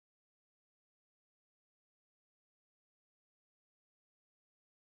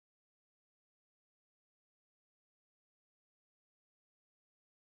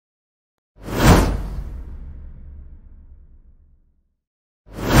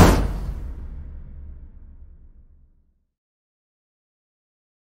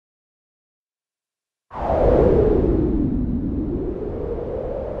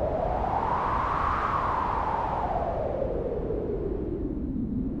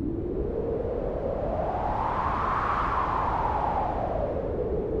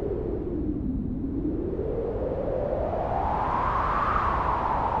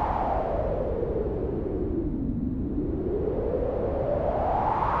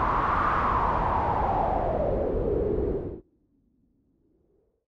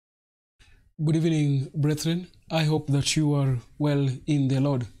Good evening, brethren. I hope that you are well in the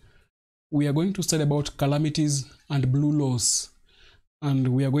Lord. We are going to study about calamities and blue laws. And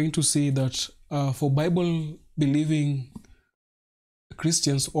we are going to see that for Bible-believing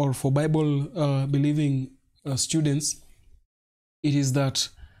Christians or for Bible-believing students, it is that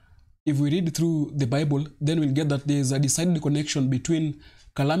if we read through the Bible, then we'll get that there is a decided connection between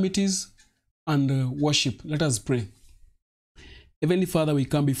calamities and worship. Let us pray. Heavenly Father, we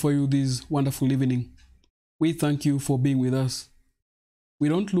come before you this wonderful evening. We thank you for being with us. We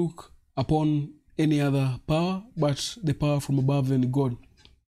don't look upon any other power but the power from above, Heavenly God.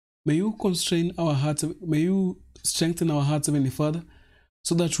 May you constrain our hearts, may you strengthen our hearts, Heavenly Father,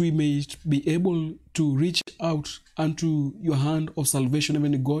 so that we may be able to reach out unto your hand of salvation,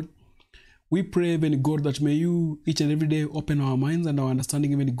 Heavenly God. We pray, Heavenly God, that may you each and every day open our minds and our understanding,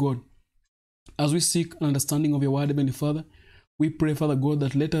 Heavenly God. As we seek an understanding of your word, Heavenly Father, we pray, Father God,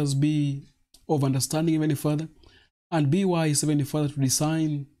 that let us be of understanding, Heavenly Father, and be wise, Heavenly Father, to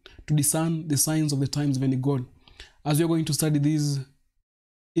discern the signs of the times, Heavenly God. As we are going to study this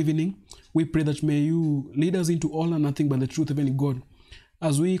evening, we pray that may you lead us into all and nothing but the truth, Heavenly God.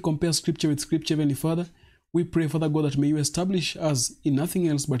 As we compare Scripture with Scripture, Heavenly Father, we pray, Father God, that may you establish us in nothing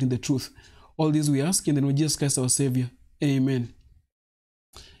else but in the truth. All this we ask in the name of Jesus Christ, our Savior. Amen.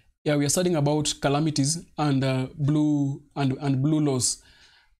 Yeah, we are studying about calamities and blue laws.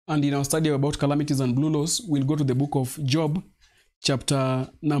 And in our study about calamities and blue laws, we'll go to the book of Job, chapter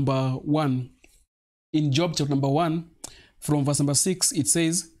number 1. In Job chapter number 1, from verse number 6, it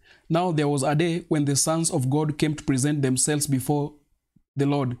says, "Now there was a day when the sons of God came to present themselves before the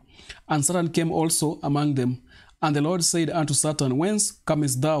Lord, and Satan came also among them. And the Lord said unto Satan, Whence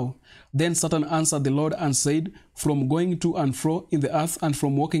comest thou? Then Satan answered the Lord and said, From going to and fro in the earth, and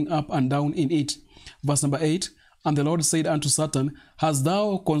from walking up and down in it." Verse number 8, "And the Lord said unto Satan, Hast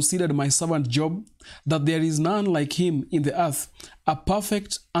thou considered my servant Job, that there is none like him in the earth, a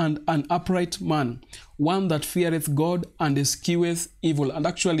perfect and an upright man, one that feareth God and escheweth evil?" And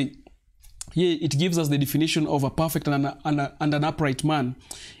actually, here it gives us the definition of a perfect and an upright man.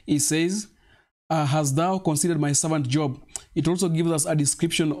 It says, "Hast thou considered my servant Job?" It also gives us a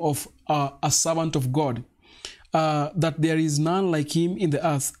description of a servant of God, that there is none like him in the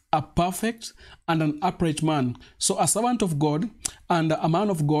earth, a perfect and an upright man. So a servant of God and a man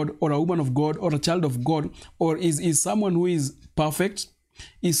of God or a woman of God or a child of God, or is someone who is perfect,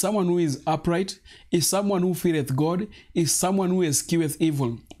 is someone who is upright, is someone who feareth God, is someone who escheweth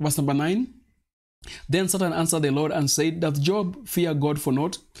evil. Verse number 9, "Then Satan answered the Lord and said, Doth Job fear God for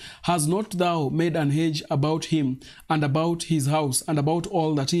naught? Hast not thou made an hedge about him, and about his house, and about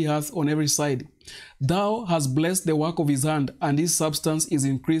all that he hath on every side? Thou hast blessed the work of his hand, and his substance is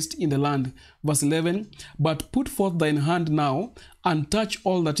increased in the land." Verse 11, "But put forth thine hand now, and touch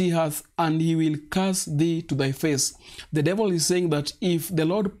all that he hath, and he will curse thee to thy face." The devil is saying that if the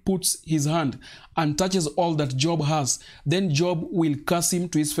Lord puts his hand and touches all that Job has, then Job will curse him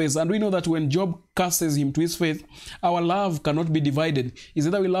to his face. And we know that when Job curses him to his face, our love cannot be divided. It's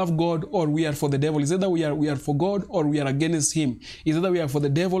either we love God or we are for the devil. It's either we are for God or we are against him. It's either we are for the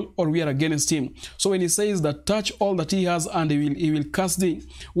devil or we are against him. So when he says that touch all that he has and he will curse thee,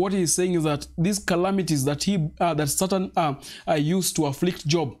 what he is saying is that these calamities that that Satan used to afflict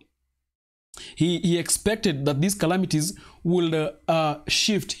Job, he expected that these calamities will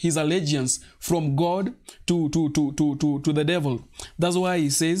shift his allegiance from God to the devil. That's why he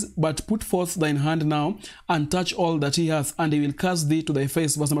says, "But put forth thine hand now, and touch all that he hath, and he will curse thee to thy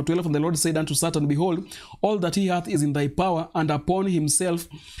face." Verse number 12, "And the Lord said unto Satan, Behold, all that he hath is in thy power, and upon himself,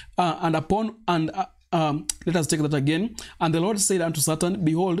 let us take that again. "And the Lord said unto Satan,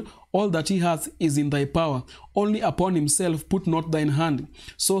 Behold, all that he hath is in thy power, only upon himself put not thine hand.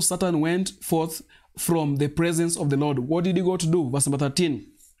 So Satan went forth from the presence of the Lord." What did he go to do? Verse number 13.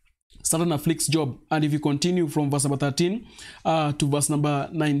 Satan afflicts Job. And if you continue from verse number 13 to verse number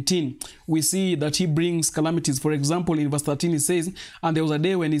 19, we see that he brings calamities. For example, in verse 13 it says, "And there was a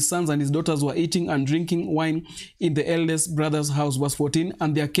day when his sons and his daughters were eating and drinking wine in the eldest brother's house." Verse 14,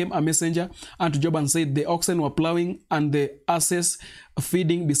 "And there came a messenger unto Job and said, The oxen were plowing and the asses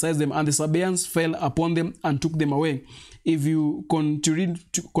feeding beside them, and the Sabaeans fell upon them and took them away." If you continue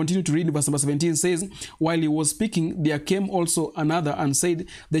to read, verse number 17 says, "While he was speaking, there came also another and said,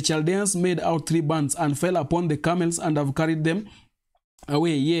 The Chaldeans made out 3 bands and fell upon the camels and have carried them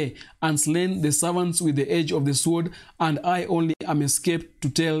away, yea, and slain the servants with the edge of the sword, and I only am escaped to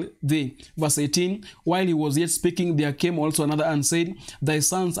tell thee. Verse 18, while he was yet speaking, there came also another and said, thy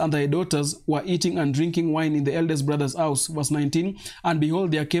sons and thy daughters were eating and drinking wine in the eldest brother's house. Verse 19, and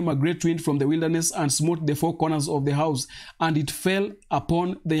behold, there came a great wind from the wilderness and smote the four corners of the house, and it fell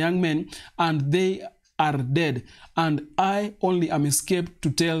upon the young men, and they are dead, and I only am escaped to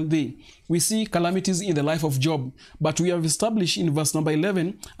tell thee. We see calamities in the life of Job, but we have established in verse number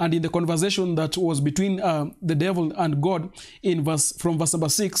 11 and in the conversation that was between the devil and God from verse number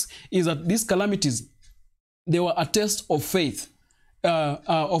 6 is that these calamities, they were a test of faith.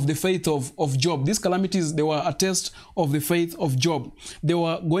 Of the faith of Job. These calamities, they were a test of the faith of Job. They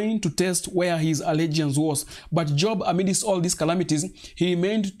were going to test where his allegiance was. But Job, amidst all these calamities, he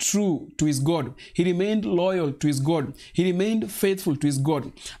remained true to his God. He remained loyal to his God. He remained faithful to his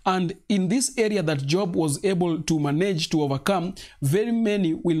God. And in this area that Job was able to manage to overcome, very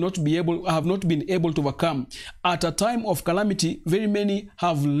many have not been able to overcome. At a time of calamity, very many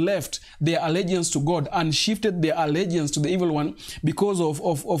have left their allegiance to God and shifted their allegiance to the evil one because of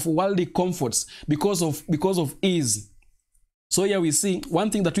worldly comforts, because of ease. So here we see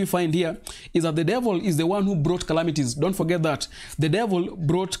one thing that we find here is that the devil is the one who brought calamities. Don't forget that. The devil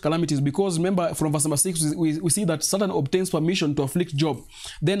brought calamities because remember from verse number 6 we see that Satan obtains permission to afflict Job.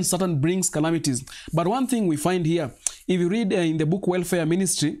 Then Satan brings calamities. But one thing we find here, if you read in the book Welfare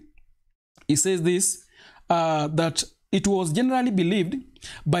Ministry, it says this, that it was generally believed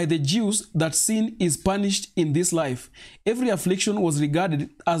by the Jews that sin is punished in this life. Every affliction was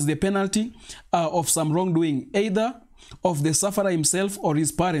regarded as the penalty of some wrongdoing, either of the sufferer himself or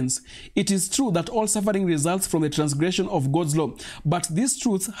his parents. It is true that all suffering results from the transgression of God's law, but this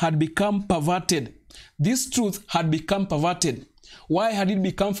truth had become perverted. This truth had become perverted. Why had it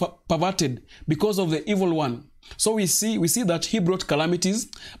become perverted? Because of the evil one. So we see that he brought calamities,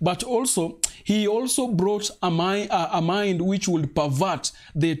 but also he also brought a mind which would pervert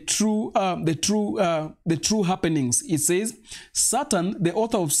the true happenings. It says, Satan, the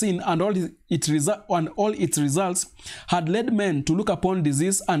author of sin and all its results, had led men to look upon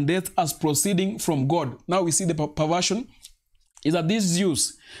disease and death as proceeding from God. Now we see the perversion is that these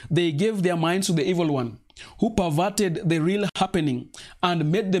Jews, they gave their minds to the evil one, who perverted the real happening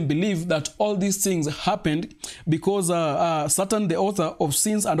and made them believe that all these things happened because Satan, the author of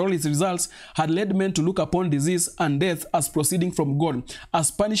sins and all its results, had led men to look upon disease and death as proceeding from God,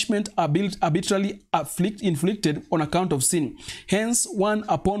 as punishment arbitrarily inflicted on account of sin. Hence, one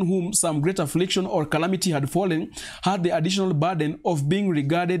upon whom some great affliction or calamity had fallen had the additional burden of being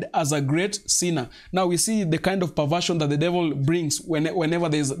regarded as a great sinner. Now we see the kind of perversion that the devil brings whenever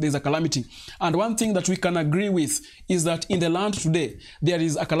there's a calamity. And one thing that we can agree with is that in the land today there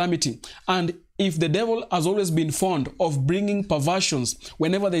is a calamity, and if the devil has always been fond of bringing perversions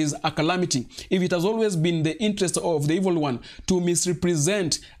whenever there is a calamity, if it has always been the interest of the evil one to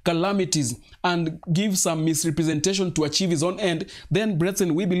misrepresent calamities and give some misrepresentation to achieve his own end, then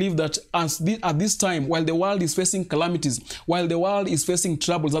brethren, we believe that at this time, while the world is facing calamities, while the world is facing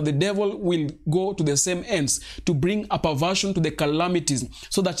troubles, that the devil will go to the same ends to bring a perversion to the calamities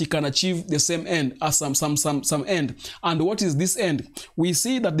so that he can achieve the same end as some end. And what is this end? We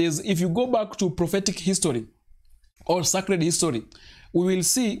see that if you go back to prophetic history or sacred history, we will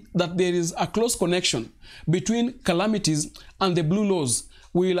see that there is a close connection between calamities and the blue laws.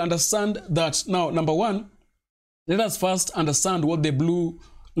 We will understand that. Now, number one, let us first understand what the blue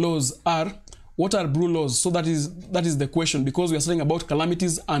laws are. What are blue laws? So that is the question, because we are saying about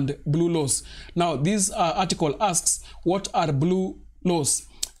calamities and blue laws. Now, this article asks, what are blue laws?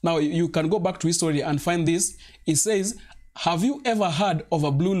 Now, you can go back to history and find this. It says, have you ever heard of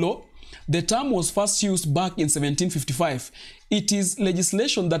a blue law? The term was first used back in 1755. It is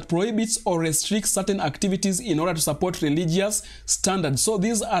legislation that prohibits or restricts certain activities in order to support religious standards. So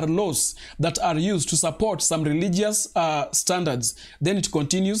these are laws that are used to support some religious standards. Then it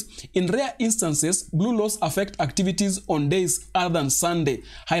continues, in rare instances, blue laws affect activities on days other than Sunday.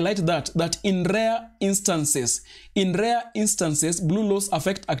 Highlight that in rare instances, blue laws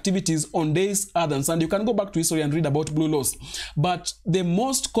affect activities on days other than Sunday. You can go back to history and read about blue laws. But the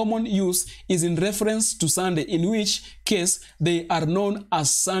most common use is in reference to Sunday, in which case they are known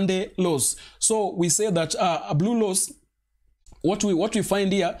as Sunday laws. So we say that blue laws, what we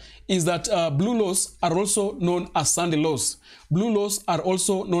find here is that blue laws are also known as Sunday laws. Blue laws are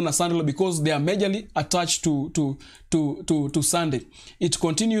also known as Sunday laws because they are majorly attached to Sunday. It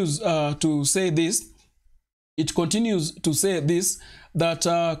continues to say this. It continues to say this, that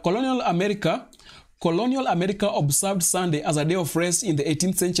colonial America observed Sunday as a day of rest in the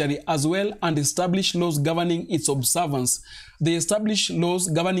 18th century as well, and established laws governing its observance. They establish laws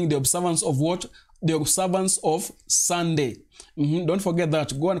governing the observance of what? The observance of Sunday. Don't forget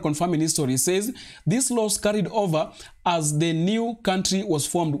that. Go and confirm in history. It says, these laws carried over as the new country was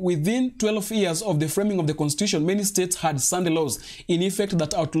formed. Within 12 years of the framing of the Constitution, many states had Sunday laws in effect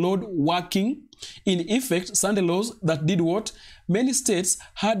that outlawed working. In effect, Sunday laws that did what? Many states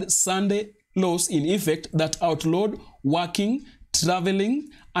had Sunday laws in effect that outlawed working, traveling,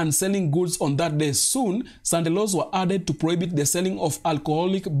 and selling goods on that day. Soon, Sunday laws were added to prohibit the selling of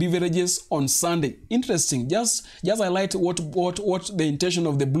alcoholic beverages on Sunday. Interesting. Just highlight what the intention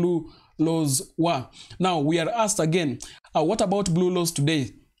of the blue laws were. Now, we are asked again, what about blue laws today?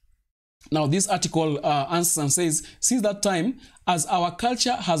 Now, this article answers and says, since that time, as our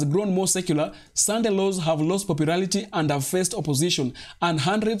culture has grown more secular, Sunday laws have lost popularity and have faced opposition, and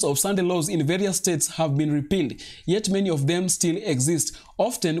hundreds of Sunday laws in various states have been repealed, yet many of them still exist.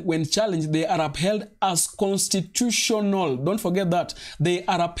 Often, when challenged, they are upheld as constitutional. Don't forget that. They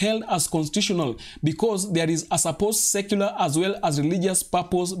are upheld as constitutional because there is a supposed secular as well as religious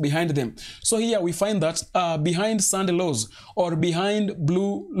purpose behind them. So here we find that behind Sunday laws or behind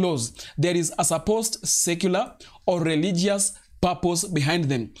blue laws, there is a supposed secular or religious purpose behind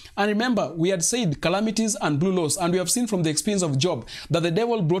them. And remember, we had said calamities and blue laws, and we have seen from the experience of Job that the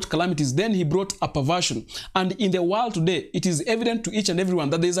devil brought calamities, then he brought a perversion. And in the world today, it is evident to each and everyone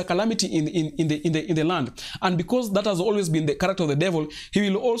that there is a calamity in the land. And because that has always been the character of the devil, he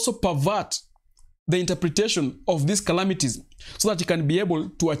will also pervert the interpretation of these calamities so that he can be able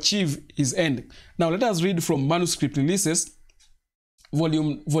to achieve his end. Now let us read from Manuscript Releases,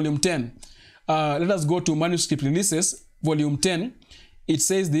 volume 10. Let us go to Manuscript Releases, volume 10. It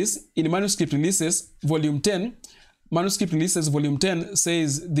says this in Manuscript Releases, volume 10. Manuscript Releases, volume 10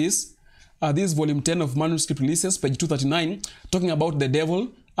 says this. This is volume 10 of Manuscript Releases, page 239, talking about the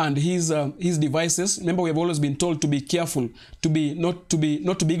devil and his devices. Remember, we have always been told to be careful, not to be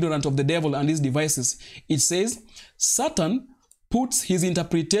ignorant of the devil and his devices. It says, Satan puts his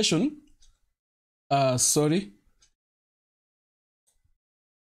interpretation.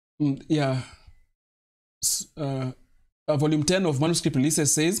 Volume 10 of Manuscript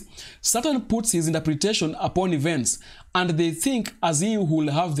Releases says, Satan puts his interpretation upon events, and they think as he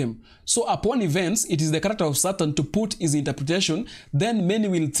will have them. So upon events, it is the character of Satan to put his interpretation, then many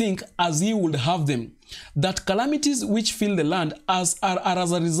will think as he would have them. That calamities which fill the land are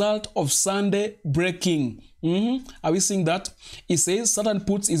as a result of Sunday breaking. Are we seeing that? It says Satan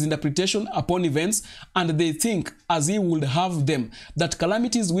puts his interpretation upon events, and they think as he would have them. That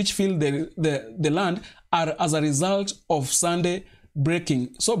calamities which fill the land are as a result of Sunday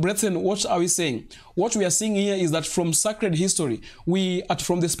breaking. So brethren, what are we saying? What we are seeing here is that from sacred history,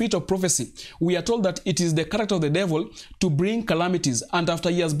 from the spirit of prophecy, we are told that it is the character of the devil to bring calamities, and after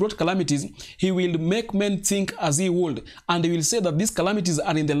he has brought calamities, he will make men think as he would, and he will say that these calamities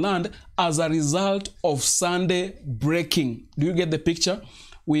are in the land as a result of Sunday breaking. Do you get the picture?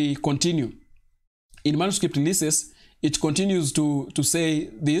 We continue. In Manuscript Releases, it continues to say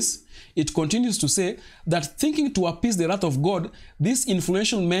this. It continues to say that thinking to appease the wrath of God, these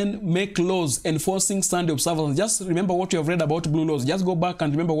influential men make laws enforcing Sunday observance. Just remember what you have read about blue laws. Just go back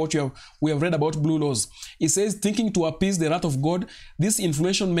and remember what we have read about blue laws. It says, thinking to appease the wrath of God, these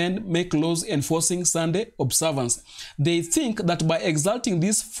influential men make laws enforcing Sunday observance. They think that by exalting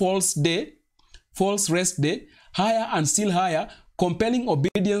this false rest day, higher and still higher, compelling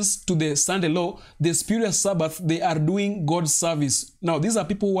obedience to the Sunday law, the spurious Sabbath, they are doing God's service. Now, these are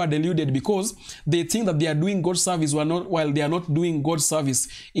people who are deluded because they think that they are doing God's service while they are not doing God's service.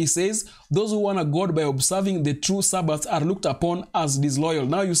 It says, those who honor God by observing the true Sabbath are looked upon as disloyal.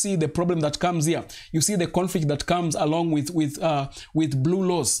 Now, you see the problem that comes here. You see the conflict that comes along with blue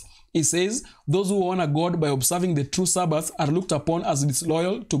laws. It says, those who honor God by observing the true Sabbath are looked upon as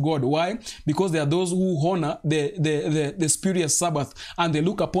disloyal to God. Why? Because they are those who honor the spurious Sabbath, and they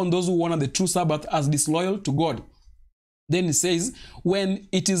look upon those who honor the true Sabbath as disloyal to God. Then it says, when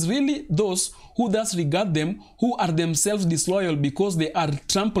it is really those who thus regard them, who are themselves disloyal because they are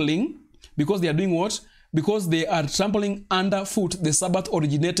trampling, because they are doing what? Because they are trampling underfoot the Sabbath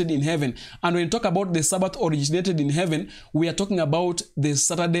originated in heaven. And when we talk about the Sabbath originated in heaven, we are talking about the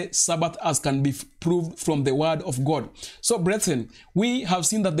Saturday Sabbath as can be proved from the word of God. So brethren, we have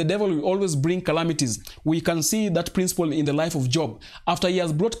seen that the devil will always bring calamities. We can see that principle in the life of Job. After he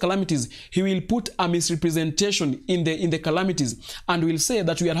has brought calamities, he will put a misrepresentation in the calamities, and will say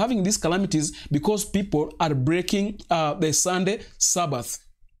that we are having these calamities because people are breaking the Sunday Sabbath.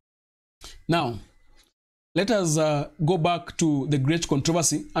 Now, let us go back to the great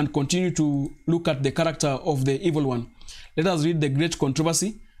controversy and continue to look at the character of the evil one. Let us read the great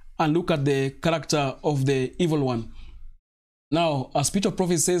controversy and look at the character of the evil one. Now, a spirit of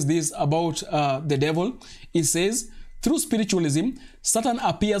prophecy says this about the devil. It says, through spiritualism, Satan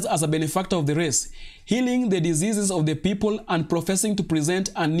appears as a benefactor of the race, healing the diseases of the people and professing to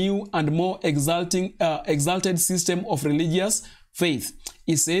present a new and more exalted system of religious faith.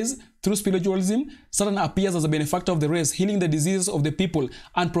 It says, through spiritualism, Satan appears as a benefactor of the race, healing the diseases of the people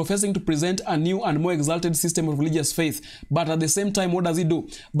and professing to present a new and more exalted system of religious faith. But at the same time, what does he do?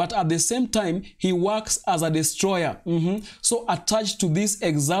 But at the same time, he works as a destroyer. So attached to this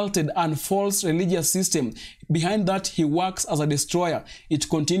exalted and false religious system, behind that, he works as a destroyer. It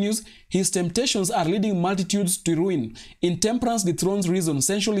continues, his temptations are leading multitudes to ruin. Intemperance dethrones reason,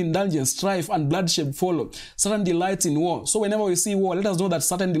 sensual indulgence, strife, and bloodshed follow. Satan delights in war. So whenever we see war, let us know that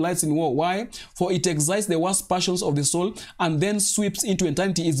Satan delights in war. Why? For it excites the worst passions of the soul and then sweeps into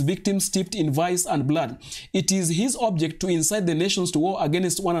eternity its victims steeped in vice and blood. It is his object to incite the nations to war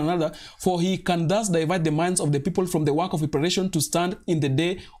against one another, for he can thus divide the minds of the people from the work of preparation to stand in the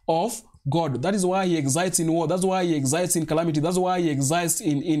day of God. That is why he excites in war. That's why he excites in calamity. That's why he excites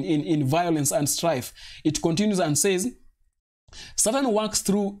in violence and strife. It continues and says, Satan works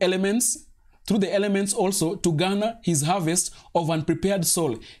through the elements also to garner his harvest of unprepared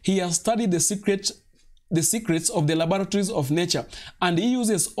soul. He has studied the secrets of the laboratories of nature, and he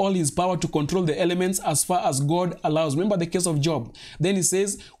uses all his power to control the elements as far as God allows. Remember the case of Job. Then he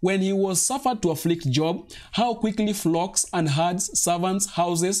says, when he was suffered to afflict Job, how quickly flocks and herds, servants,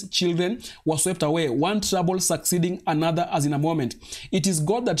 houses, children were swept away, one trouble succeeding another as in a moment. It is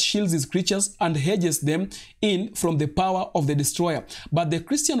God that shields his creatures and hedges them in from the power of the destroyer. But the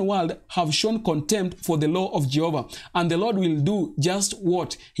Christian world have shown contempt for the law of Jehovah, and the Lord will do just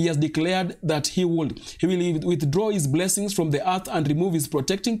what he has declared that he would. He will withdraw his blessings from the earth and remove his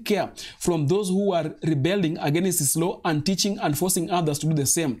protecting care from those who are rebelling against his law and teaching and forcing others to do the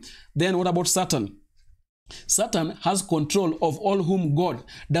same. Then what about Satan? Satan has control of all whom God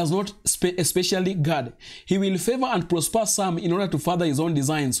does not especially guard. He will favor and prosper some in order to further his own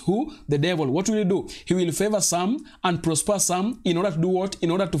designs. Who? The devil. What will he do? He will favor some and prosper some in order to do what?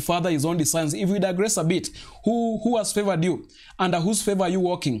 In order to further his own designs. If we digress a bit, who has favored you? Under whose favor are you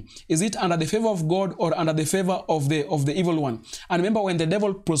walking? Is it under the favor of God or under the favor of the evil one? And remember, when the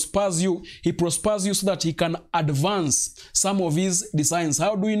devil prospers you, he prospers you so that he can advance some of his designs.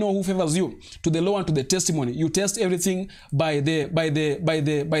 How do we know who favors you? To the law and to the testimony. You test everything by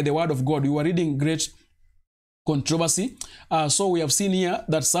the word of God. You are reading great controversy. So we have seen here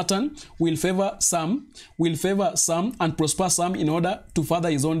that Satan will favor some and prosper some in order to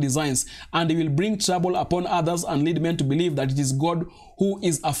further his own designs, and he will bring trouble upon others and lead men to believe that it is God who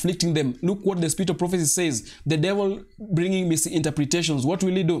is afflicting them. Look what the spirit of prophecy says. The devil bringing misinterpretations. What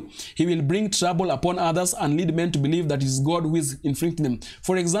will he do? He will bring trouble upon others and lead men to believe that it is God who is inflicting them.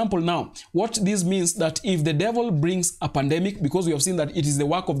 For example, now, what this means that if the devil brings a pandemic, because we have seen that it is the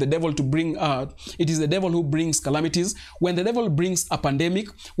work of the devil to bring, it is the devil who brings calamities. When the devil brings a pandemic,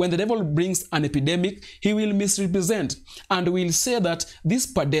 when the devil brings an epidemic, he will misrepresent and will say that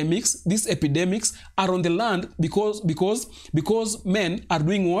these epidemics are on the land because men are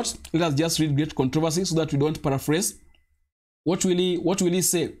doing what? Let us just read great controversy so that we don't paraphrase. What will he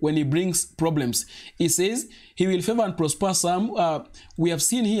say when he brings problems? He says he will favor and prosper some. We have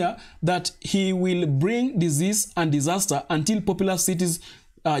seen here that he will bring disease and disaster until popular cities.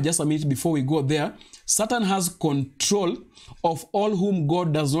 Just a minute before we go there. Satan has control of all whom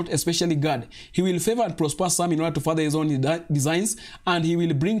God does not especially guard. He will favor and prosper some in order to further his own designs, and he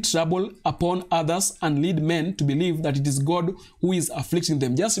will bring trouble upon others and lead men to believe that it is God who is afflicting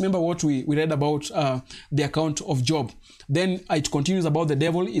them. Just remember what we read about the account of Job. Then it continues about the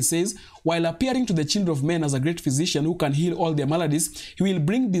devil. It says, while appearing to the children of men as a great physician who can heal all their maladies, he will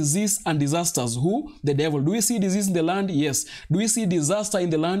bring disease and disasters. Who? The devil. Do we see disease in the land? Yes. Do we see disaster in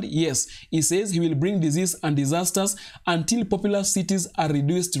the land? Yes. He says he will bring disease and disasters until popular cities are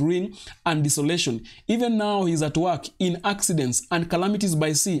reduced to ruin and desolation. Even now he is at work in accidents and calamities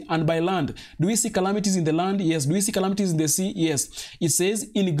by sea and by land. Do we see calamities in the land? Yes. Do we see calamities in the sea? Yes. It says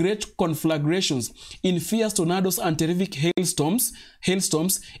in great conflagrations, in fierce tornadoes and terrific hailstorms,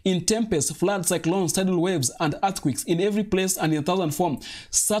 in tempests, floods, cyclones, tidal waves, and earthquakes, in every place and in 1,000 forms.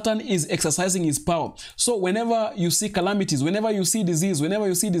 Satan is exercising his power. So whenever you see calamities, whenever you see disease, whenever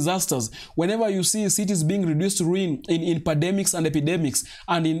you see disasters, whenever you see cities being reduced to ruin in pandemics and epidemics,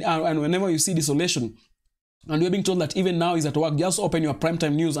 and whenever you see desolation, And we're being told that even now is at work. Just open your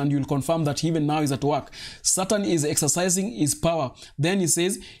primetime news and you'll confirm that even now is at work. Satan is exercising his power. Then he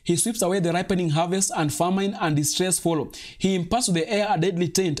says, he sweeps away the ripening harvest, and famine and distress follow. He imparts to the air a deadly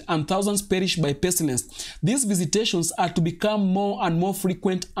taint, and thousands perish by pestilence. These visitations are to become more and more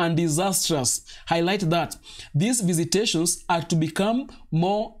frequent and disastrous. Highlight that. These visitations are to become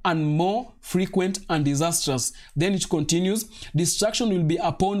more and more frequent and disastrous. Then it continues, destruction will be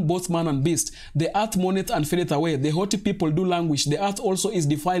upon both man and beast. The earth mourneth and fadeth away. The haughty people do languish. The earth also is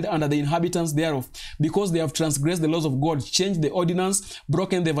defiled under the inhabitants thereof, because they have transgressed the laws of God, changed the ordinance,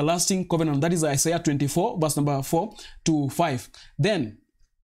 broken the everlasting covenant. That is Isaiah 24, verse number 4 to 5. Then,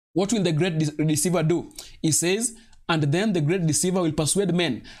 what will the great deceiver do? He says, and then the great deceiver will persuade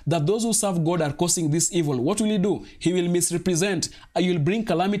men that those who serve God are causing this evil. What will he do? He will misrepresent. He will bring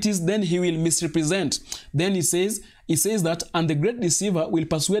calamities, then he will misrepresent. Then he says that, and the great deceiver will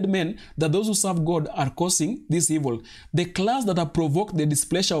persuade men that those who serve God are causing this evil. The class that have provoked the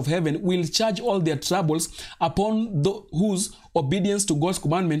displeasure of heaven will charge all their troubles upon whose obedience to God's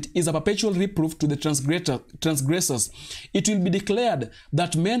commandment is a perpetual reproof to the transgressors. It will be declared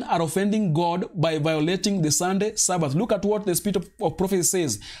that men are offending God by violating the Sunday Sabbath. Look at what the spirit of prophecy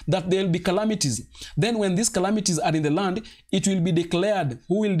says, that there will be calamities. Then when these calamities are in the land, it will be declared.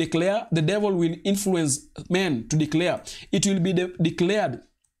 Who will declare? The devil will influence men to declare. It will be declared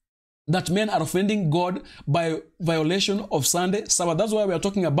that men are offending God by violation of Sunday Sabbath. That's why we are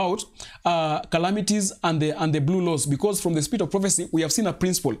talking about calamities and the blue laws, because from the spirit of prophecy we have seen a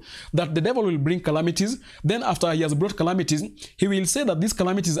principle that the devil will bring calamities. Then after he has brought calamities, he will say that these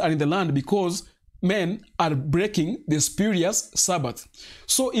calamities are in the land because men are breaking the spurious Sabbath.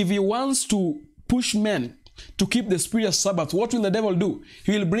 So if he wants to push men to keep the spurious Sabbath, what will the devil do?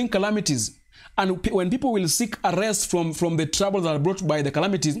 He will bring calamities. And when people will seek a rest from the troubles that are brought by the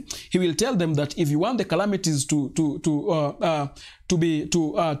calamities, he will tell them that if you want the calamities to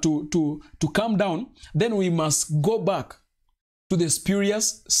come down, then we must go back to the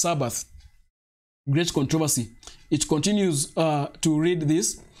spurious Sabbath. Great controversy. It continues to read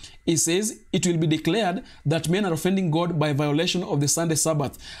this. It says, it will be declared that men are offending God by violation of the Sunday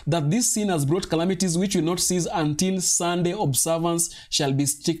Sabbath, that this sin has brought calamities which will not cease until Sunday observance shall be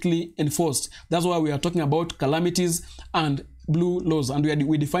strictly enforced. That's why we are talking about calamities and blue laws, and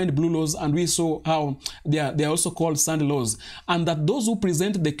we defined blue laws, and we saw how they are also called Sunday laws, and that those who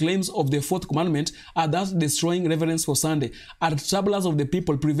present the claims of the fourth commandment are thus destroying reverence for Sunday, are troublers of the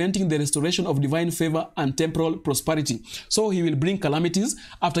people, preventing the restoration of divine favor and temporal prosperity. So he will bring calamities.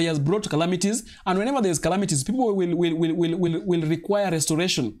 After he has brought calamities, and whenever there is calamities, people will require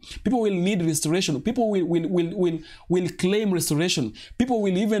restoration. People will need restoration. People will claim restoration. People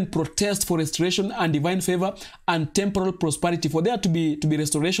will even protest for restoration and divine favor and temporal prosperity. For there to be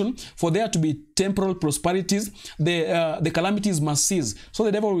restoration, for there to be temporal prosperities, the calamities must cease. So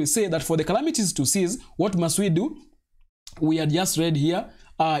the devil will say that for the calamities to cease, what must we do? We had just read here,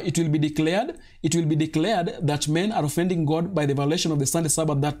 it will be declared that men are offending God by the violation of the Sunday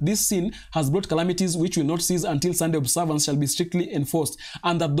Sabbath, that this sin has brought calamities which will not cease until Sunday observance shall be strictly enforced,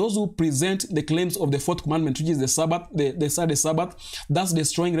 and that those who present the claims of the fourth commandment, which is the Sabbath, the Sunday Sabbath, thus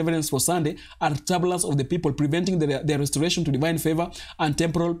destroying reverence for Sunday, are troublers of the people, preventing their restoration to divine favor and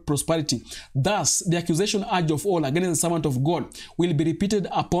temporal prosperity. Thus, the accusation urged of all against the servant of God will be repeated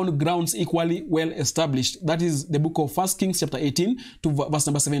upon grounds equally well established. That is the book of 1 Kings chapter 18 to verse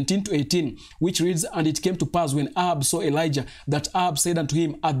number 17 to 18, which reads, and it came to pass when Ahab saw Elijah, that Ahab said unto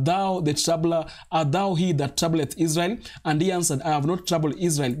him, art thou the troubler? Art thou he that troubleth Israel? And he answered, I have not troubled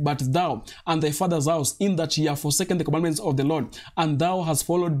Israel, but thou and thy father's house, in that ye have forsaken the commandments of the Lord, and thou hast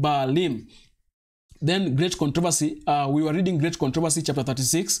followed Baalim. Then great controversy. We were reading great controversy chapter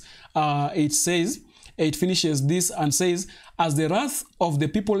 36. It says, it finishes this and says, as the wrath of the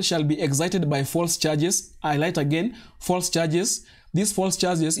people shall be excited by false charges. I highlight again, false charges. These false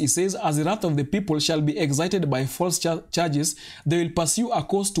charges, it says, as the wrath of the people shall be excited by false charges, they will pursue a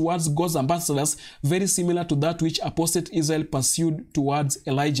course towards God's ambassadors, very similar to that which apostate Israel pursued towards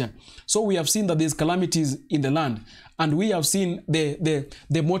Elijah. So we have seen that there is calamities in the land, and we have seen the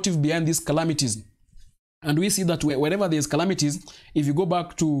motive behind these calamities. And we see that wherever there is calamities, if you go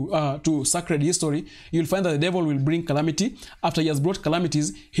back to sacred history, you'll find that the devil will bring calamity. After he has brought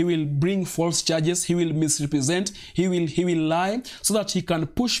calamities, he will bring false charges, he will misrepresent, he will lie, so that he can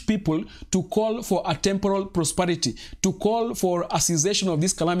push people to call for a temporal prosperity, to call for a cessation of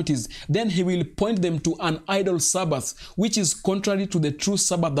these calamities. Then he will point them to an idol Sabbath, which is contrary to the true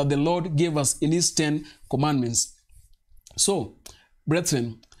Sabbath that the Lord gave us in his 10 commandments. So,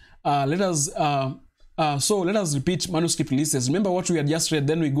 brethren, let us So let us repeat manuscript releases. Remember what we had just read,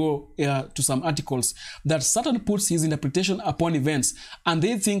 then we go to some articles. That Satan puts his interpretation upon events, and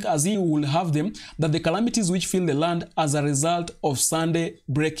they think as he will have them, that the calamities which fill the land as a result of Sunday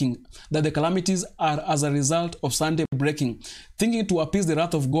breaking, that the calamities are as a result of Sunday breaking. Thinking to appease the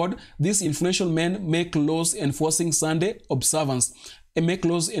wrath of God, these influential men make laws enforcing Sunday observance. They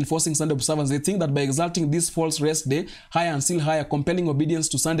think that by exalting this false rest day higher and still higher, compelling obedience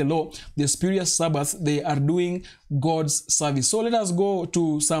to Sunday law, the spurious Sabbath, they are doing God's service. So let us go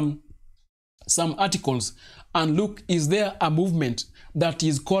to some articles and look, is there a movement that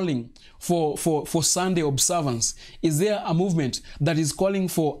is calling for Sunday observance? Is there a movement that is calling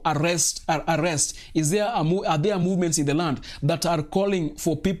for arrest? Is there are there movements in the land that are calling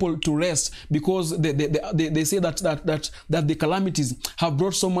for people to rest because they say that the calamities have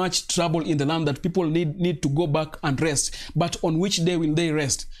brought so much trouble in the land that people need to go back and rest? But on which day will they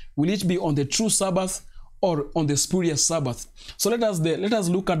rest? Will it be on the true Sabbath or on the spurious Sabbath? So let us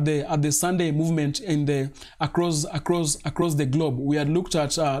look at the Sunday movement in the across the globe. We had looked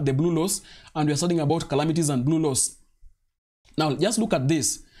at the blue laws, and we are studying about calamities and blue laws. Now just look at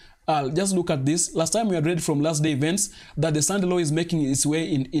this. Last time we had read from last day events that the Sunday law is making its way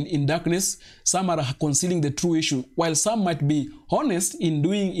in darkness. Some are concealing the true issue, while some might be honest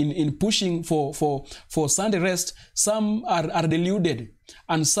in pushing for Sunday rest. Some are deluded,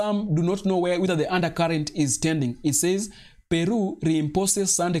 and some do not know whether the undercurrent is tending. It says Peru reimposes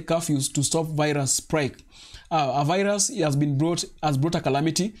Sunday curfews to stop virus spike. A virus has brought a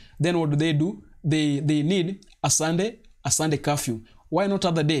calamity. Then what do? They need a Sunday curfew. Why not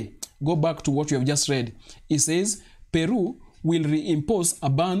other day? Go back to what we have just read. It says Peru will reimpose a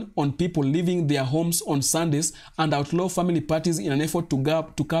ban on people leaving their homes on Sundays and outlaw family parties in an effort to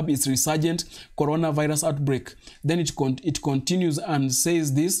curb its resurgent coronavirus outbreak. Then it continues and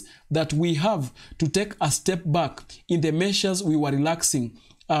says this, that we have to take a step back in the measures we were relaxing.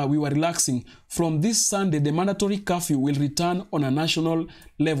 From this Sunday, the mandatory curfew will return on a national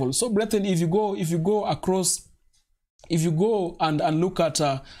level. So, brethren, if you go and look at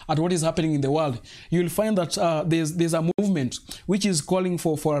what is happening in the world, you'll find that there's a movement which is calling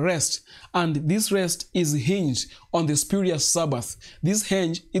for a rest, and this rest is hinged on the spurious Sabbath. This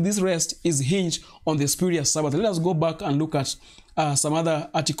rest is hinged on the spurious Sabbath. Let us go back and look at some other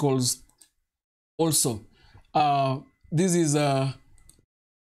articles also. This is the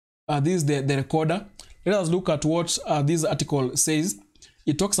recorder. Let us look at what this article says.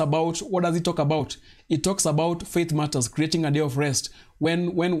 It talks about, what does it talk about? It talks about faith matters, creating a day of rest.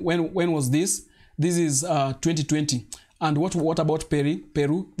 When was this? This is 2020. And what about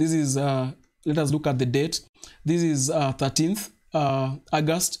Peru? This is, let us look at the date. This is 13th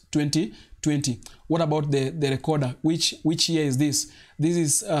August 2020. What about the recorder? Which year is this? This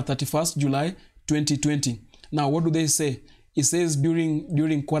is 31st July 2020. Now, what do they say? It says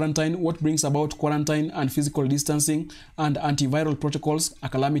during quarantine, what brings about quarantine and physical distancing and antiviral protocols a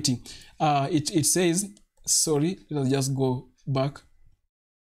calamity. It says, sorry, let us just go back.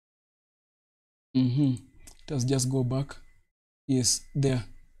 Let's just go back. Yes, there.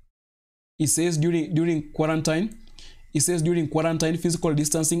 It says during quarantine, physical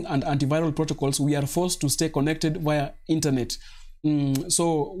distancing and antiviral protocols, we are forced to stay connected via internet.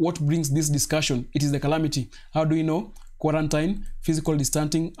 So what brings this discussion? It is the calamity. How do we know? Quarantine, physical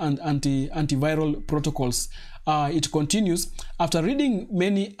distancing, and antiviral protocols. It continues. After reading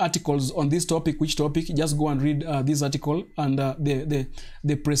many articles on this topic, which topic? Just go and read this article and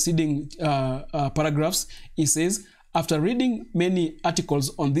the preceding paragraphs. It says, after reading many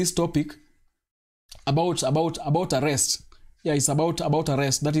articles on this topic about arrest. Yeah, it's about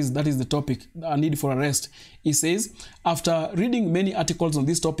arrest. That is the topic, a need for arrest. It says, after reading many articles on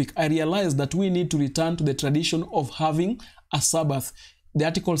this topic, I realized that we need to return to the tradition of having a Sabbath. The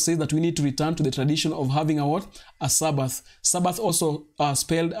article says that we need to return to the tradition of having a what? A Sabbath. Sabbath, also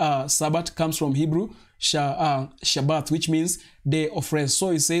spelled Sabbath, comes from Hebrew Shabbat, which means day of rest.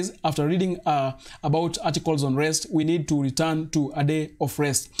 So it says, after reading about articles on rest, we need to return to a day of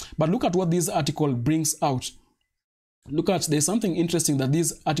rest. But look at what this article brings out. There's something interesting that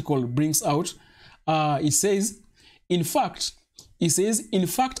this article brings out. It says, in fact,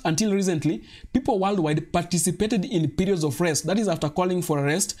 until recently, people worldwide participated in periods of rest. That is after calling for a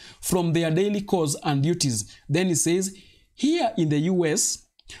rest from their daily chores and duties. Then it says, here in the US,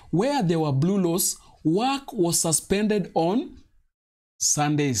 where there were blue laws, work was suspended on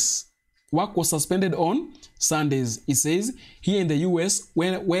Sundays. Work was suspended on Sundays. It says, here in the US,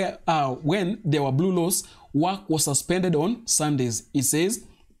 when there were blue laws, work was suspended on Sundays. It says,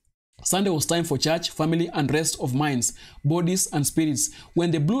 Sunday was time for church, family, and rest of minds, bodies, and spirits.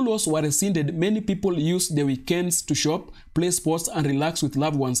 When the blue laws were rescinded, many people used the weekends to shop, play sports, and relax with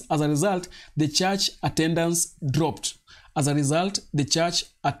loved ones. As a result, the church attendance dropped.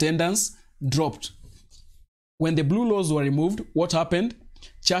 When the blue laws were removed, what happened?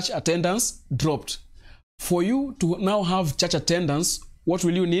 Church attendance dropped. For you to now have church attendance, what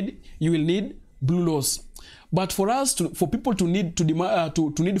will you need? You will need blue laws. But for people to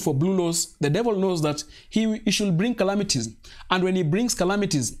need for blue laws, the devil knows that he should bring calamities. And when he brings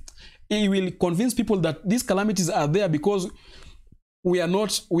calamities, he will convince people that these calamities are there because we are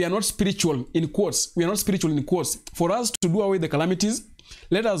not spiritual in quotes. We are not spiritual in quotes. For us to do away the calamities,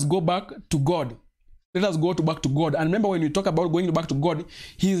 let us go back to God. Let us go back to God. And remember, when we talk about going back to God,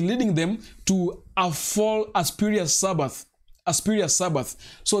 He is leading them to a spurious Sabbath.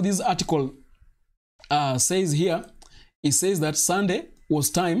 So this article says here, it says that Sunday was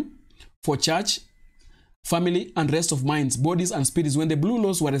time for church, family, and rest of minds, bodies, and spirits. When the blue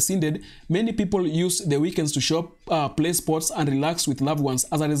laws were rescinded, many people used the weekends to shop, play sports, and relax with loved ones.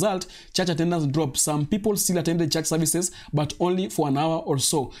 As a result, church attendance dropped. Some people still attended church services, but only for an hour or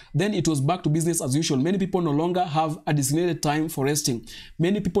so. Then it was back to business as usual. Many people no longer have a designated time for resting.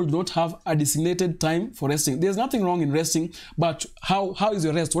 Many people do not have a designated time for resting. There's nothing wrong in resting, but how is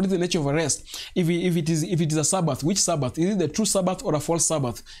your rest? What is the nature of a rest? If it is a Sabbath, which Sabbath? Is it the true Sabbath or a false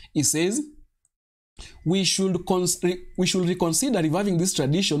Sabbath? It says, we should reconsider reviving this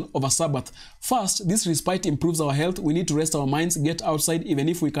tradition of a Sabbath. First, this respite improves our health. We need to rest our minds, get outside, even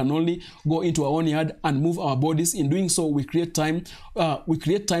if we can only go into our own yard and move our bodies. In doing so, we create time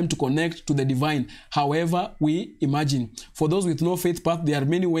to connect to the divine, however we imagine. For those with no faith path, there are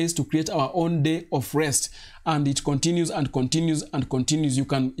many ways to create our own day of rest. And it continues and continues and continues. You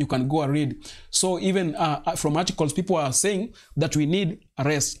can go and read. So even from articles, people are saying that we need a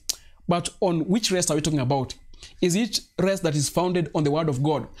rest. But on which rest are we talking about? Is it rest that is founded on the word of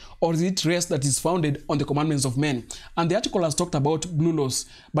God, or is it rest that is founded on the commandments of men? And the article has talked about blue laws.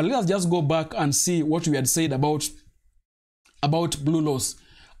 But let us just go back and see what we had said about blue laws.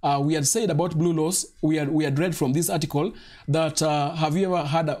 We had said about blue laws, we had read from this article that have you ever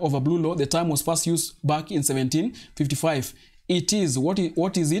heard of a blue law? The term was first used back in 1755. It is, what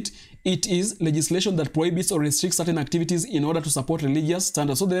is it? It is legislation that prohibits or restricts certain activities in order to support religious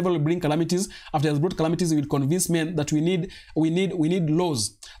standards. So the devil will bring calamities. After he has brought calamities, he will convince men that we need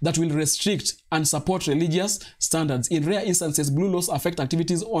laws that will restrict and support religious standards. In rare instances, blue laws affect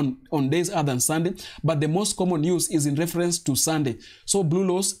activities on days other than Sunday, but the most common use is in reference to Sunday. So blue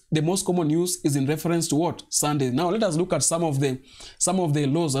laws, the most common use is in reference to what? Sunday. Now let us look at some of the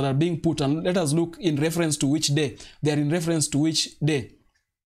laws that are being put, and let us look in reference to which day. They are in reference to which day.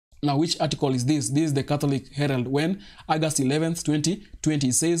 Now, which article is this? This is the Catholic Herald. When August 11th,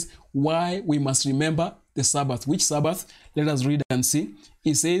 2020, says why we must remember the Sabbath. Which Sabbath? Let us read and see.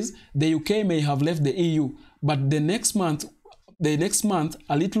 It says the UK may have left the EU, but the next month,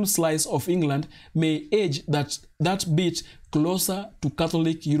 a little slice of England may edge that bit closer to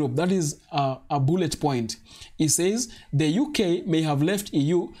Catholic Europe. That is a bullet point. It says the UK may have left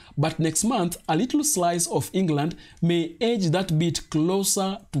EU, but next month a little slice of England may edge that bit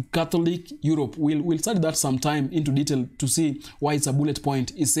closer to Catholic Europe. We'll study that sometime into detail to see why it's a bullet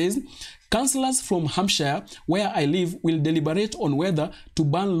point. It says councillors from Hampshire, where I live, will deliberate on whether to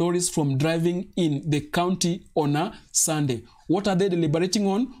ban lorries from driving in the county on a Sunday. What are they deliberating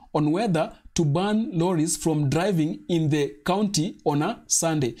on? On whether to ban lorries from driving in the county on a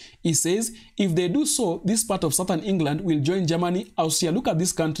Sunday. It says, if they do so, this part of southern England will join Germany, Austria. Look at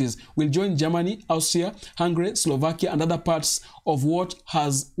these countries. Will join Germany, Austria, Hungary, Slovakia, and other parts of what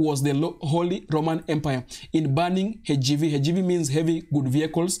was the Holy Roman Empire in banning HGV. HGV means heavy good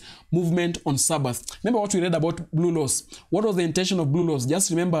vehicles movement on Sabbath. Remember what we read about blue laws. What was the intention of blue laws? Just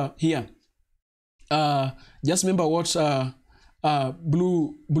remember here. Just remember what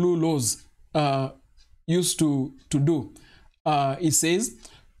blue laws used to do. It says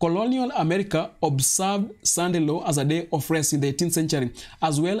colonial America observed Sunday law as a day of rest in the 18th century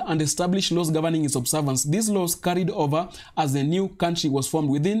as well, and established laws governing its observance. These laws carried over as the new country was formed.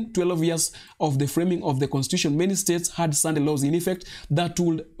 Within 12 years of the framing of the Constitution, many states had Sunday laws in effect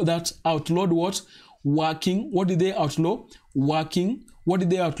that outlawed what? Working. What did they outlaw? Working. What did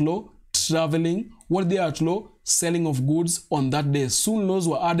they outlaw? Traveling. What did they outlaw? Selling of goods on that day. Soon laws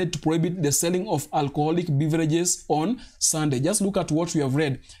were added to prohibit the selling of alcoholic beverages on Sunday. Just look at what we have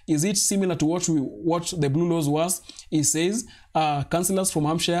read. Is it similar to what the blue laws was? It says Councillors from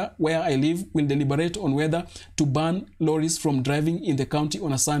Hampshire, where I live, will deliberate on whether to ban lorries from driving in the county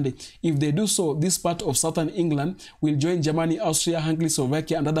on a Sunday. If they do so, this part of southern England will join Germany, Austria, Hungary,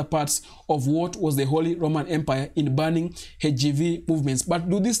 Slovakia, and other parts of what was the Holy Roman Empire in banning HGV movements. But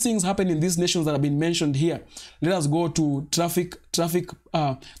do these things happen in these nations that have been mentioned here? Let us go to traffic.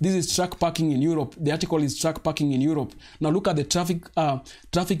 This is truck parking in Europe. The article is truck parking in Europe. Now look at the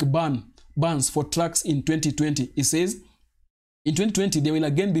traffic bans for trucks in 2020. It says, in 2020, there will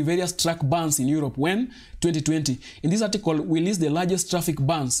again be various truck bans in Europe. When? 2020. In this article, we list the largest traffic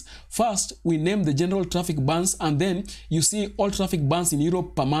bans. First, we name the general traffic bans, and then you see all traffic bans in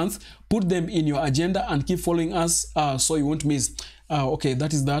Europe per month. Put them in your agenda and keep following us so you won't miss. Okay,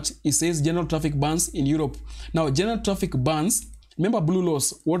 that is that. It says general traffic bans in Europe. Now, general traffic bans, remember blue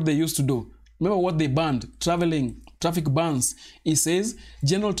laws, what they used to do. Remember what they banned, traveling, traffic bans. It says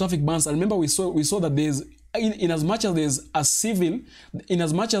general traffic bans. And remember we saw that there's in as much as there's a civil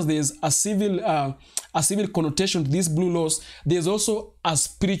connotation to these blue laws, there's also a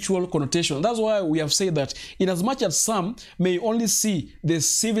spiritual connotation. That's why we have said that in as much as some may only see the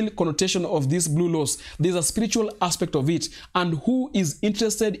civil connotation of these blue laws, there's a spiritual aspect of it. And who is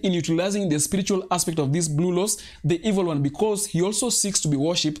interested in utilizing the spiritual aspect of these blue laws? The evil one, because he also seeks to be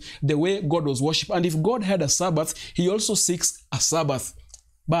worshipped the way God was worshipped. And if God had a Sabbath, he also seeks a Sabbath,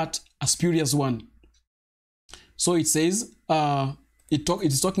 but a spurious one. So it says it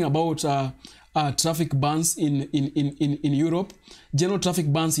is talking about traffic bans in Europe, general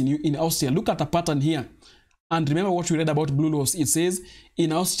traffic bans in Austria. Look at a pattern here. And remember what we read about blue laws. It says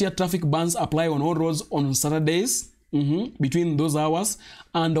in Austria, traffic bans apply on all roads on Saturdays, between those hours,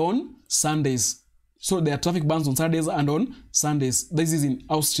 and on Sundays. So there are traffic bans on Saturdays and on Sundays. This is in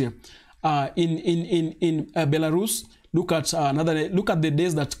Austria. In Belarus, look at the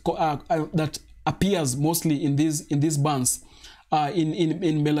days that appears mostly in these bans.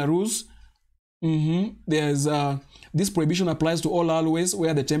 In Belarus, there's this prohibition applies to all highways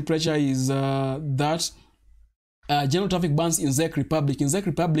where the temperature is general traffic bans in Czech Republic. In Czech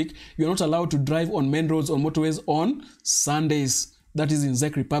Republic, you're not allowed to drive on main roads or motorways on Sundays. That is in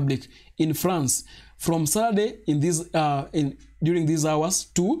Czech Republic. In France, from Saturday during these hours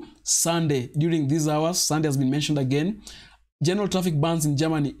to Sunday during these hours, Sunday has been mentioned again. General traffic bans in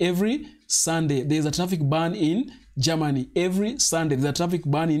Germany. Every Sunday there is a traffic ban in Germany. Every Sunday there's a traffic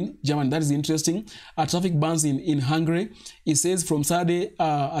ban in Germany. That is interesting. Traffic bans in Hungary. It says from Saturday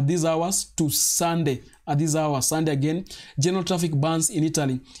at these hours to Sunday at these hours. Sunday again. General traffic bans in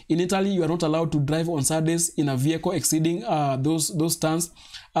Italy. In Italy, you are not allowed to drive on Saturdays in a vehicle exceeding those tons.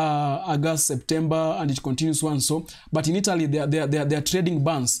 August, September, and it continues so and so. But in Italy, there are trading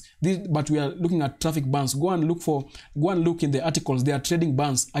bans. But we are looking at traffic bans. Go and look in the articles. There are trading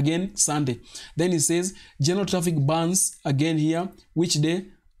bans again Sunday. Then it says general traffic bans again here. Which day?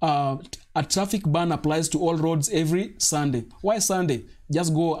 A traffic ban applies to all roads every Sunday. Why Sunday?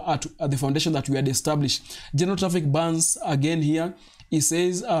 Just go at the foundation that we had established. General traffic bans again here. It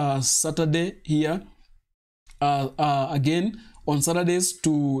says Saturday here again. On Saturdays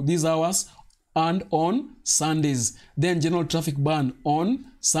to these hours and on Sundays. Then general traffic ban on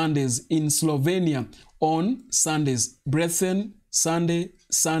Sundays. In Slovenia on Sundays. Brethren, Sunday,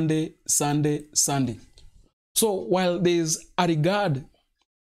 Sunday, Sunday, Sunday. So while there's a regard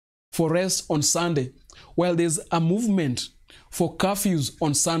for rest on Sunday, while there's a movement for curfews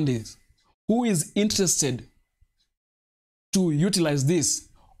on Sundays, who is interested to utilize this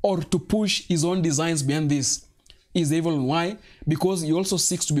or to push his own designs behind this? Is evil. Why? Because he also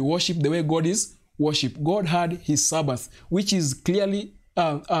seeks to be worshipped the way God is worshipped. God had his Sabbath, which is clearly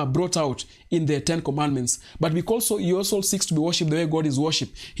brought out in the 10 Commandments. But because he also seeks to be worshipped the way God is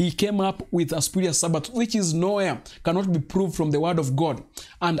worshipped, he came up with a spurious Sabbath, which is nowhere, cannot be proved from the word of God.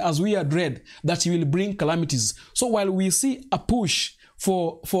 And as we had read, that he will bring calamities. So while we see a push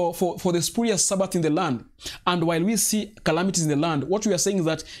for the spurious Sabbath in the land, and while we see calamities in the land, what we are saying is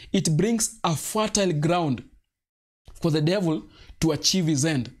that it brings a fertile ground for the devil to achieve his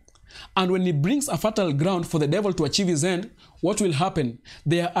end. And when he brings a fertile ground for the devil to achieve his end, what will happen?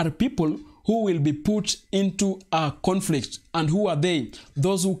 There are people who will be put into a conflict. And who are they?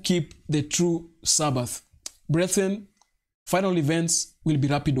 Those who keep the true Sabbath. Brethren, final events will be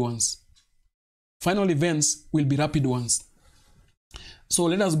rapid ones. Final events will be rapid ones. So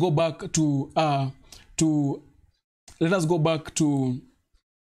let us go back to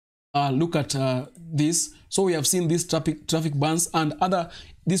look at this. So we have seen these traffic bans and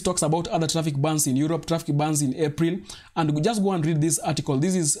this talks about other traffic bans in Europe, traffic bans in April. And we just go and read this article.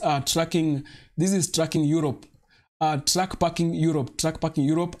 This is tracking Europe. truck parking Europe,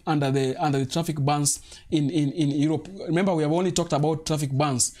 under the traffic bans in Europe. Remember, we have only talked about traffic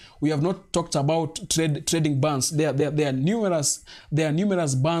bans. We have not talked about trading bans. There are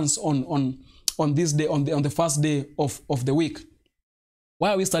numerous bans on this day, on the first day of the week.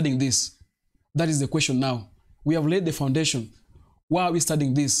 Why are we studying this? That is the question now. We have laid the foundation. Why are we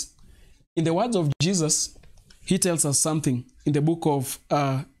studying this? In the words of Jesus, he tells us something in the book of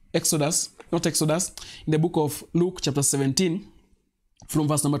in the book of Luke chapter 17, from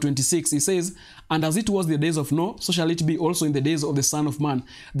verse number 26, he says, "And as it was the days of Noah, so shall it be also in the days of the Son of Man.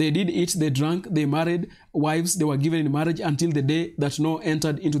 They did eat, they drank, they married wives, they were given in marriage until the day that Noah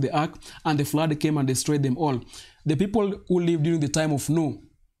entered into the ark, and the flood came and destroyed them all." The people who lived during the time of Noah,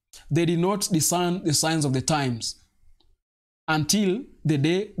 they did not discern the signs of the times until the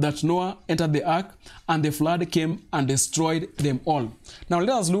day that Noah entered the ark and the flood came and destroyed them all. Now let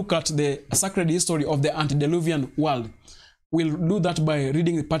us look at the sacred history of the antediluvian world. We'll do that by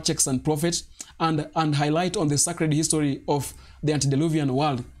reading the Patriarchs and Prophets and highlight on the sacred history of the antediluvian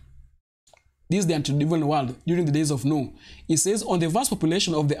world. This is the antediluvian world during the days of Noah. It says, "On the vast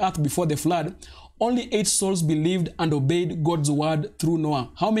population of the earth before the flood, only 8 souls believed and obeyed God's word through Noah."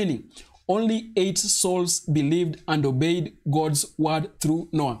 How many? Only 8 souls believed and obeyed God's word through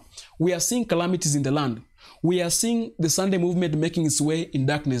Noah. We are seeing calamities in the land. We are seeing the Sunday movement making its way in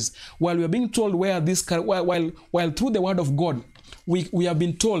darkness. While we are being told where this, while through the word of God, we have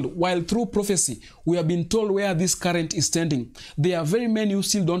been told, while through prophecy, we have been told where this current is standing. There are very many who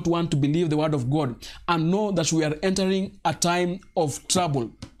still don't want to believe the word of God and know that we are entering a time of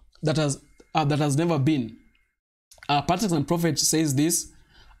trouble that has never been. Patriarchs and Prophets says this.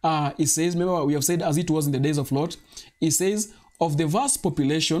 It says, remember we have said as it was in the days of Lot. It says, "Of the vast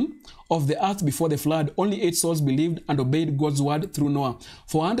population of the earth before the flood, only 8 souls believed and obeyed God's word through Noah.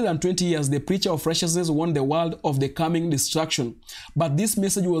 For 120 years, the preacher of righteousness warned the world of the coming destruction. But this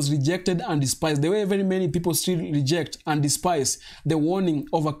message was rejected and despised." The way very many people still reject and despise the warning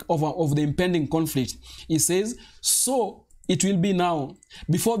of the impending conflict. It says, "So it will be now,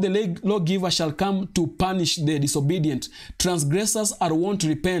 before the lawgiver shall come to punish the disobedient. Transgressors are wont to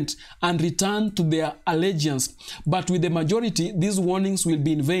repent and return to their allegiance. But with the majority, these warnings will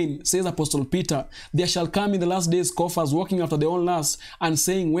be in vain, says Apostle Peter. There shall come in the last days scoffers walking after their own lusts and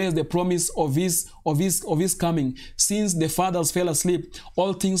saying, where is the promise of his coming? Since the fathers fell asleep,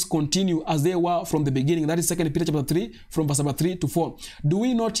 all things continue as they were from the beginning." That is 2 Peter chapter 3, from verse number 3 to 4. Do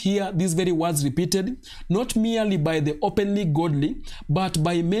we not hear these very words repeated? Not merely by the openly godly, but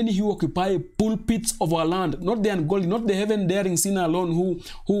by many who occupy pulpits of our land, not the ungodly, not the heaven-daring sinner alone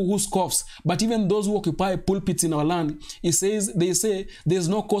who scoffs, but even those who occupy pulpits in our land. It says, they say, there is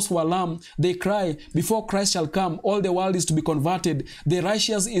no cause for alarm. They cry, before Christ shall come, all the world is to be converted. The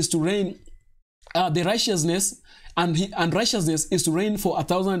righteous is to reign. The righteousness and righteousness is to reign for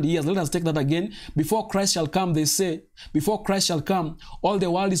 1,000 years. Let us take that again. Before Christ shall come, they say, before Christ shall come, all the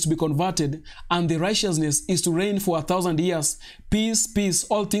world is to be converted, and the righteousness is to reign for 1,000 years. Peace, peace,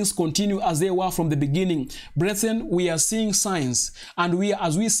 all things continue as they were from the beginning. Brethren, we are seeing signs, and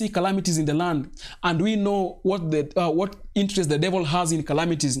as we see calamities in the land, and we know what interest the devil has in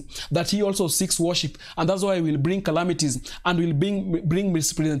calamities, that he also seeks worship, and that's why he will bring calamities and will bring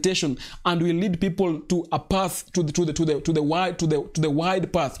misrepresentation, and will lead people to a path, to the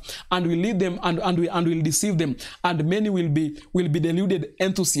wide path, and will lead them and will deceive them, and many will be deluded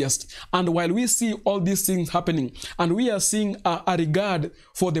enthusiasts. And while we see all these things happening, and we are seeing a regard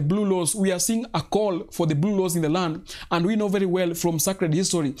for the blue laws, we are seeing a call for the blue laws in the land, and we know very well from sacred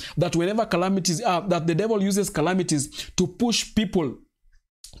history that whenever calamities are, that the devil uses calamities to push people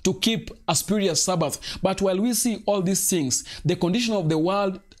to keep a spurious Sabbath. But while we see all these things, the condition of the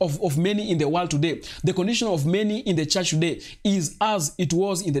world, of many in the world today, the condition of many in the church today is as it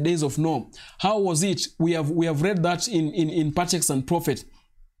was in the days of Noah. How was it? We have read that in Patriarchs and Prophets.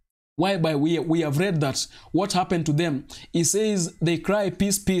 Whereby we have read that what happened to them. It says they cry,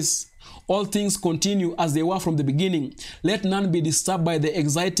 peace, peace. All things continue as they were from the beginning. Let none be disturbed by the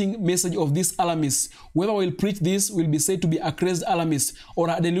exciting message of this alarmist. Whoever will preach this will be said to be a crazed alarmist or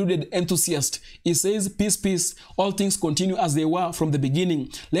a deluded enthusiast. It says, peace, peace. All things continue as they were from the beginning.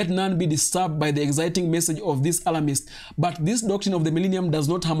 Let none be disturbed by the exciting message of this alarmist. But this doctrine of the millennium does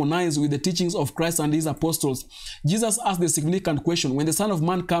not harmonize with the teachings of Christ and his apostles. Jesus asked the significant question, when the Son of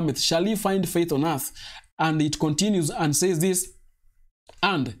Man cometh, shall he find faith on earth? And it continues and says this,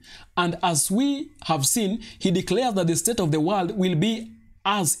 and as we have seen, he declares that the state of the world will be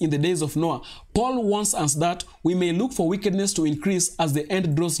as in the days of Noah. Paul warns us that we may look for wickedness to increase as the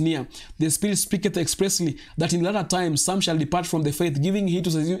end draws near. The Spirit speaketh expressly that in latter times some shall depart from the faith, giving heed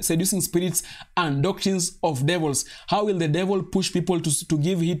to seducing spirits and doctrines of devils. How will the devil push people to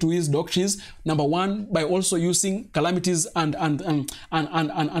give heed to his doctrines? Number one, by also using calamities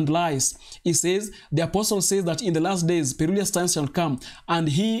and lies. He says, the apostle says that in the last days perilous times shall come, and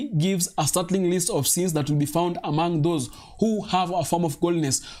he gives a startling list of sins that will be found among those who have a form of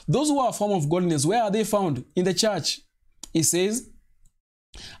godliness. Those who have a form of godliness, where are they found? In the church. He says,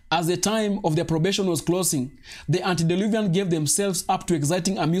 as the time of their probation was closing, the antediluvian gave themselves up to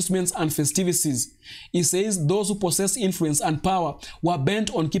exciting amusements and festivities. He says those who possess influence and power were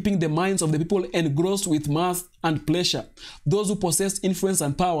bent on keeping the minds of the people engrossed with mirth and pleasure. Those who possess influence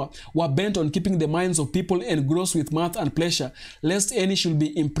and power were bent on keeping the minds of people engrossed with mirth and pleasure, lest any should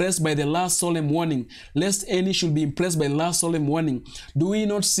be impressed by the last solemn warning. Lest any should be impressed by the last solemn warning. Do we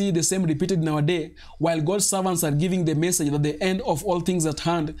not see the same repeated in our day? While God's servants are giving the message that the end of all things at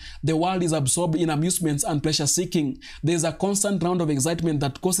hand, the world is absorbed in amusements and pleasure seeking. There is a constant round of excitement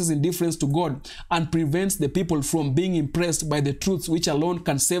that causes indifference to God and prevents the people from being impressed by the truths which alone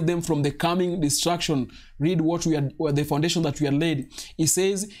can save them from the coming destruction. Read the foundation that we are laid. He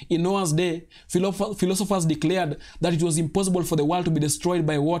says, in Noah's day, philosophers declared that it was impossible for the world to be destroyed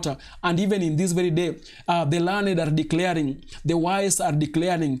by water. And even in this very day, the learned are declaring, the wise are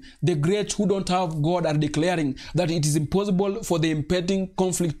declaring, the great who don't have God are declaring that it is impossible for the impending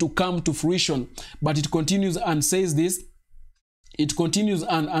conflict to come to fruition. But it continues and says this. It continues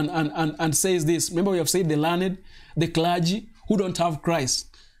and says this. Remember, we have said the learned, the clergy who don't have Christ.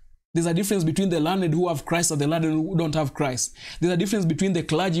 There's a difference between the learned who have Christ and the learned who don't have Christ. There's a difference between the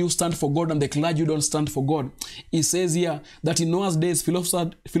clergy who stand for God and the clergy who don't stand for God. He says here that in Noah's days,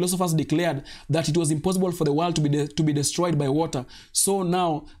 philosophers declared that it was impossible for the world to be destroyed by water. So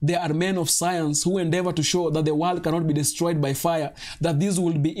now there are men of science who endeavor to show that the world cannot be destroyed by fire, that this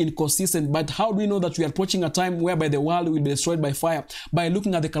will be inconsistent. But how do we know that we are approaching a time whereby the world will be destroyed by fire? By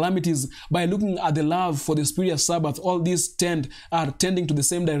looking at the calamities, by looking at the love for the spiritual Sabbath. All these are tending to the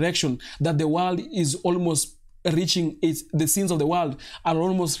same direction, that the world is almost reaching the sins of the world are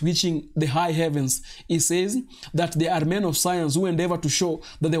almost reaching the high heavens. He says that there are men of science who endeavor to show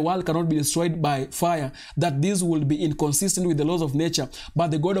that the world cannot be destroyed by fire, that this will be inconsistent with the laws of nature. But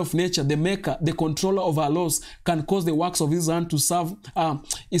the God of nature, the maker, the controller of our laws, can cause the works of his hand to serve.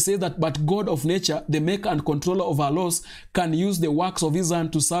 He says that, but God of nature, the maker and controller of our laws, can use the works of his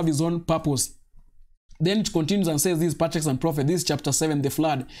hand to serve his own purpose. Then it continues and says, this Patriarchs and Prophets, this is chapter 7, the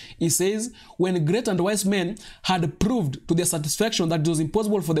flood. He says, when great and wise men had proved to their satisfaction that it was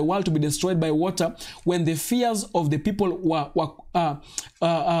impossible for the world to be destroyed by water, when the fears of the people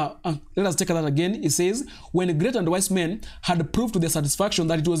let us take that again. He says, when great and wise men had proved to their satisfaction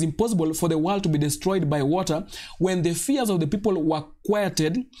that it was impossible for the world to be destroyed by water, when the fears of the people were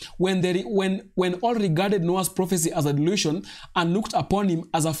quieted, when all regarded Noah's prophecy as a delusion and looked upon him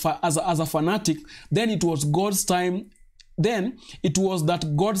as a fanatic, then it was God's time. Then it was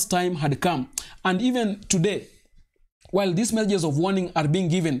that God's time had come. And even today, while these messages of warning are being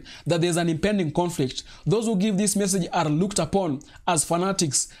given that there's an impending conflict, those who give this message are looked upon as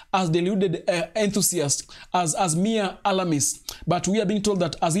fanatics, as deluded enthusiasts, as mere alarmists. But we are being told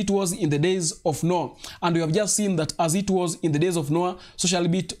that as it was in the days of Noah, and we have just seen that as it was in the days of Noah, so shall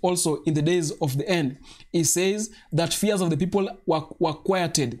it be also in the days of the end. It says that fears of the people were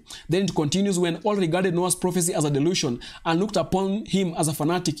quieted. Then it continues, when all regarded Noah's prophecy as a delusion and looked upon him as a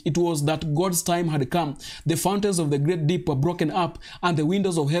fanatic, it was that God's time had come. The fountains of the great deep were broken up, and the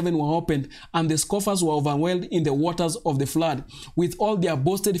windows of heaven were opened, and the scoffers were overwhelmed in the waters of the flood. With all their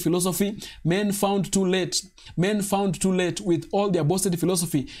boasted philosophy, men found too late. With all their boasted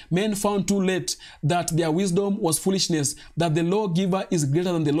philosophy, men found too late that their wisdom was foolishness, that the lawgiver is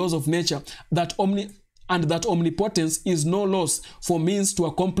greater than the laws of nature, that omnipotence is no loss for means to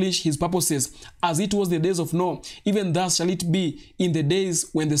accomplish his purposes. As it was the days of Noah, even thus shall it be in the days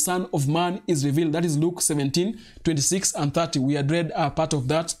when the Son of Man is revealed. That is Luke 17, 26 and 30. We had read a part of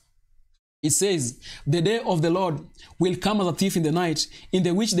that. It says, the day of the Lord will come as a thief in the night, in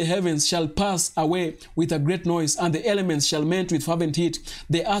the which the heavens shall pass away with a great noise, and the elements shall melt with fervent heat.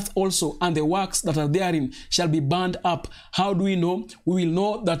 The earth also and the works that are therein shall be burned up. How do we know? We will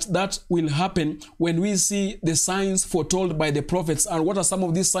know that will happen when we see the signs foretold by the prophets. And what are some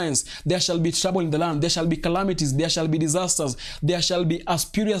of these signs? There shall be trouble in the land. There shall be calamities. There shall be disasters. There shall be a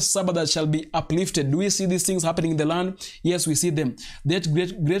spurious Sabbath that shall be uplifted. Do we see these things happening in the land? Yes, we see them. That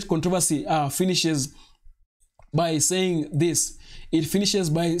great controversy finishes by saying this. It finishes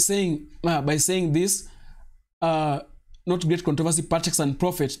by saying this. not great controversy, Patriarchs and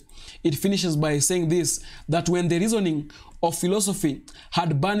Prophets, it finishes by saying this, that when the reasoning of philosophy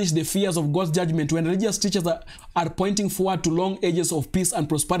had banished the fears of God's judgment, when religious teachers are pointing forward to long ages of peace and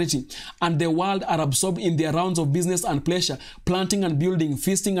prosperity, and the world are absorbed in their rounds of business and pleasure, planting and building,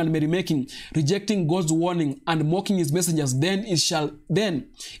 feasting and merrymaking, rejecting God's warning and mocking his messengers, then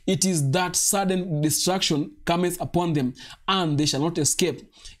it is that sudden destruction cometh upon them, and they shall not escape.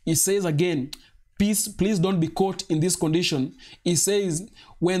 He says again, please don't be caught in this condition. He says,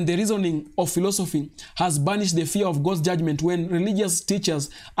 when the reasoning of philosophy has banished the fear of God's judgment, when religious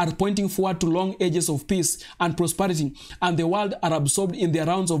teachers are pointing forward to long ages of peace and prosperity, and the world are absorbed in their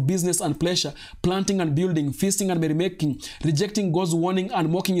rounds of business and pleasure, planting and building, feasting and merrymaking, rejecting God's warning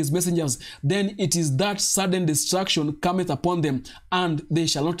and mocking his messengers, then it is that sudden destruction cometh upon them, and they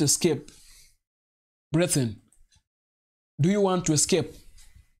shall not escape. Brethren, do you want to escape?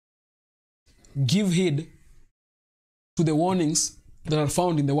 Give heed to the warnings that are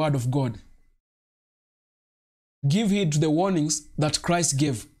found in the Word of God. Give heed to the warnings that Christ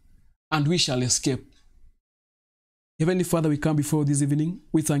gave, and we shall escape. Heavenly Father, we come before this evening.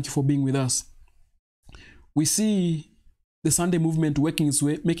 We thank you for being with us. We see the Sunday movement making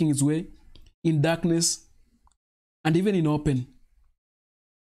its way in darkness and even in open.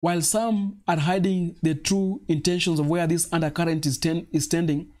 While some are hiding the true intentions of where this undercurrent is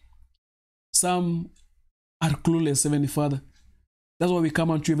tending, some are clueless, Heavenly Father. That's why we come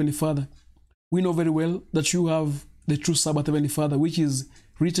unto you, Heavenly Father. We know very well that you have the true Sabbath, Heavenly Father, which is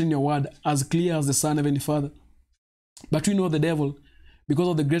written in your word, as clear as the sun, Heavenly Father. But we know the devil, because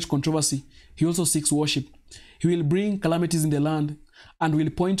of the great controversy, he also seeks worship. He will bring calamities in the land and will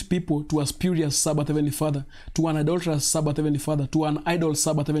point people to a spurious Sabbath, Heavenly Father, to an adulterous Sabbath, Heavenly Father, to an idol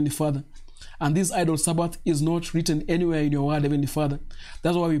Sabbath, Heavenly Father. And this idol Sabbath is not written anywhere in your word, Heavenly Father.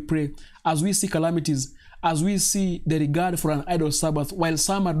 That's why we pray, as we see calamities, as we see the regard for an idol Sabbath, while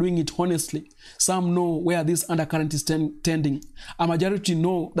some are doing it honestly, some know where this undercurrent is tending. A majority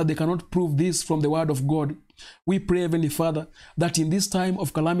know that they cannot prove this from the word of God. We pray, Heavenly Father, that in this time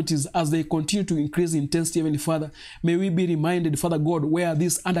of calamities, as they continue to increase in intensity, Heavenly Father, may we be reminded, Father God, where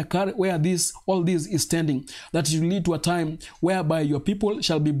this undercurrent, all this is tending, that it will lead to a time whereby your people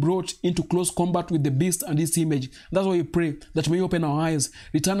shall be brought into close combat with the beast and his image. That's why we pray that may you open our eyes,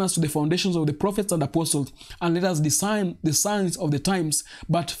 return us to the foundations of the prophets and apostles, and let us discern the signs of the times,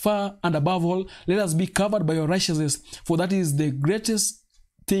 but far and above all, let us be covered by your righteousness, for that is the greatest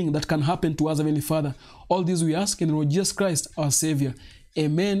thing that can happen to us, Heavenly Father. All this we ask in the Lord Jesus Christ, our Savior.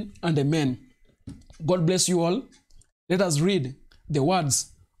 Amen and amen. God bless you all. Let us read the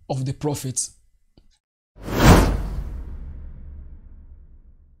words of the prophets.